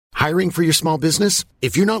Hiring for your small business?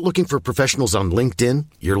 If you're not looking for professionals on LinkedIn,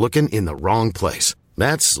 you're looking in the wrong place.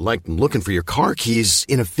 That's like looking for your car keys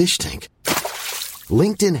in a fish tank.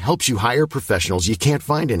 LinkedIn helps you hire professionals you can't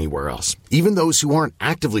find anywhere else, even those who aren't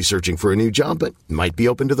actively searching for a new job but might be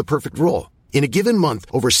open to the perfect role. In a given month,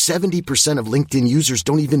 over 70% of LinkedIn users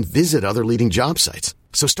don't even visit other leading job sites.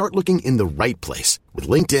 So start looking in the right place. With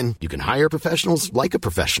LinkedIn, you can hire professionals like a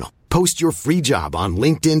professional. Post your free job on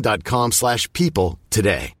linkedin.com/people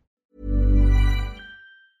today.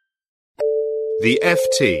 The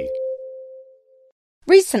FT.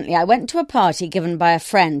 Recently, I went to a party given by a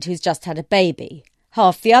friend who's just had a baby.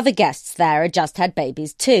 Half the other guests there had just had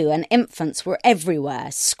babies too, and infants were everywhere,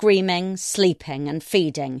 screaming, sleeping and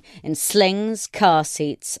feeding, in slings, car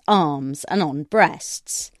seats, arms and on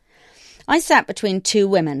breasts. I sat between two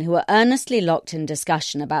women who were earnestly locked in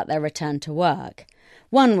discussion about their return to work.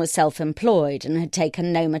 One was self-employed and had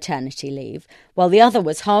taken no maternity leave, while the other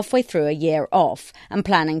was halfway through a year off and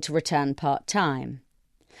planning to return part-time.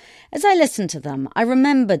 As I listened to them, I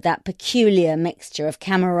remembered that peculiar mixture of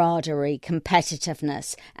camaraderie,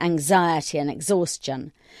 competitiveness, anxiety and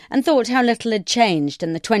exhaustion, and thought how little had changed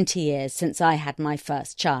in the 20 years since I had my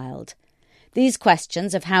first child. These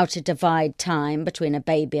questions of how to divide time between a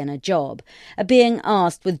baby and a job are being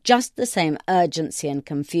asked with just the same urgency and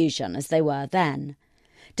confusion as they were then.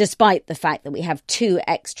 Despite the fact that we have 2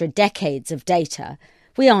 extra decades of data,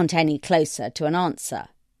 we aren't any closer to an answer.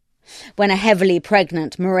 When a heavily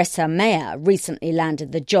pregnant Marissa Mayer recently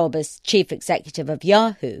landed the job as chief executive of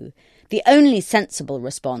Yahoo, the only sensible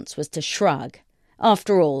response was to shrug.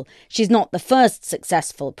 After all, she's not the first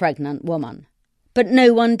successful pregnant woman. But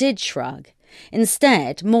no one did shrug.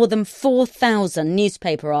 Instead, more than 4,000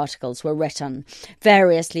 newspaper articles were written,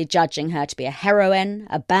 variously judging her to be a heroine,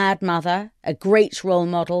 a bad mother, a great role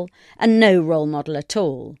model, and no role model at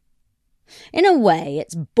all. In a way,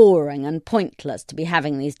 it's boring and pointless to be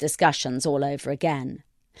having these discussions all over again.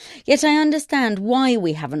 Yet I understand why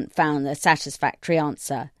we haven't found a satisfactory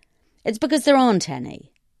answer. It's because there aren't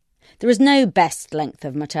any. There is no best length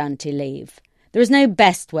of maternity leave. There is no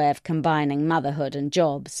best way of combining motherhood and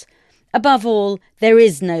jobs. Above all, there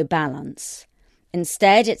is no balance.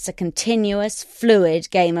 Instead, it's a continuous, fluid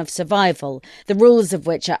game of survival, the rules of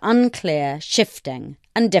which are unclear, shifting,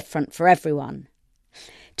 and different for everyone.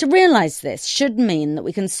 To realise this should mean that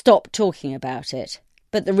we can stop talking about it,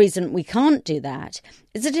 but the reason we can't do that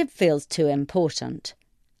is that it feels too important.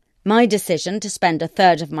 My decision to spend a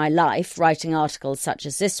third of my life writing articles such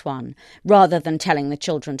as this one, rather than telling the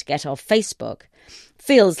children to get off Facebook,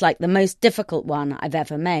 feels like the most difficult one I've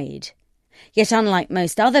ever made. Yet unlike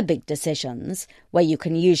most other big decisions, where you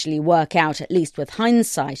can usually work out at least with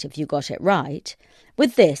hindsight if you got it right,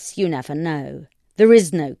 with this you never know. There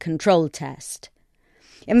is no control test.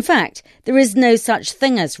 In fact, there is no such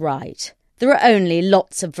thing as right. There are only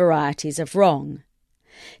lots of varieties of wrong.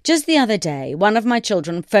 Just the other day, one of my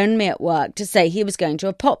children phoned me at work to say he was going to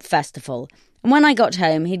a pop festival, and when I got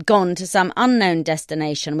home he'd gone to some unknown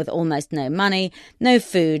destination with almost no money, no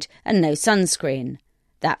food and no sunscreen.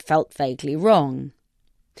 That felt vaguely wrong.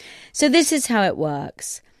 So this is how it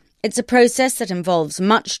works. It's a process that involves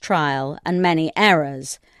much trial and many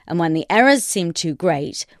errors, and when the errors seem too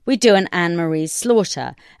great, we do an Anne-Marie's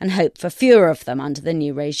slaughter and hope for fewer of them under the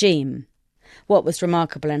new regime. What was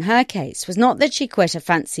remarkable in her case was not that she quit a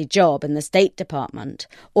fancy job in the State Department,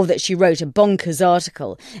 or that she wrote a bonkers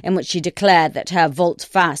article in which she declared that her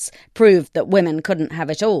volte-face proved that women couldn't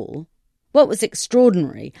have it all. What was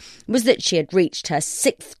extraordinary was that she had reached her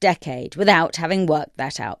 6th decade without having worked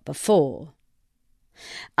that out before.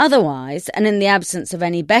 Otherwise, and in the absence of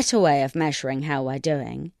any better way of measuring how we're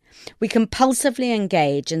doing, we compulsively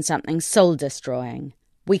engage in something soul-destroying.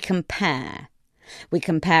 We compare. We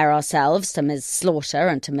compare ourselves to Ms. Slaughter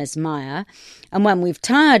and to Ms. Meyer, and when we've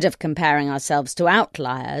tired of comparing ourselves to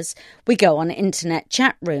outliers, we go on internet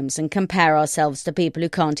chat rooms and compare ourselves to people who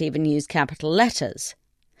can't even use capital letters.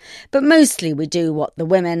 But mostly we do what the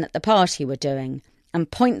women at the party were doing, and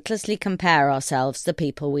pointlessly compare ourselves to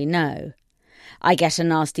people we know. I get a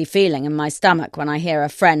nasty feeling in my stomach when I hear a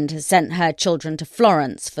friend has sent her children to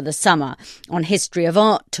Florence for the summer on history of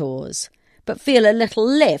art tours, but feel a little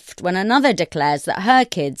lift when another declares that her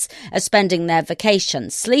kids are spending their vacation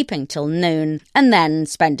sleeping till noon and then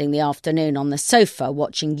spending the afternoon on the sofa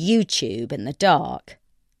watching YouTube in the dark.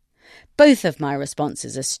 Both of my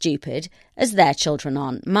responses are stupid, as their children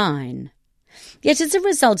aren't mine. Yet as a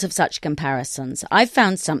result of such comparisons, I've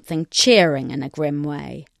found something cheering in a grim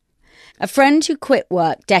way. A friend who quit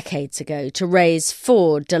work decades ago to raise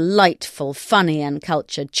 4 delightful, funny and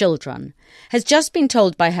cultured children has just been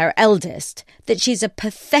told by her eldest that she's a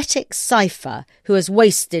pathetic cipher who has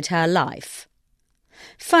wasted her life.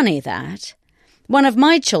 Funny that. One of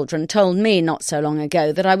my children told me not so long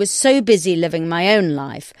ago that I was so busy living my own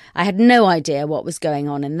life I had no idea what was going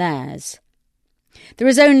on in theirs. There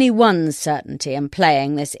is only one certainty in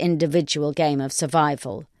playing this individual game of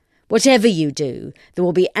survival. Whatever you do, there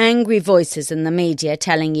will be angry voices in the media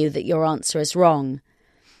telling you that your answer is wrong.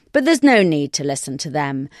 But there's no need to listen to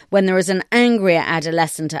them when there is an angrier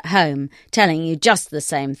adolescent at home telling you just the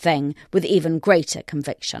same thing with even greater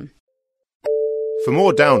conviction. For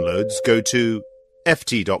more downloads, go to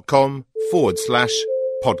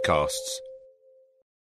ft.com/podcasts.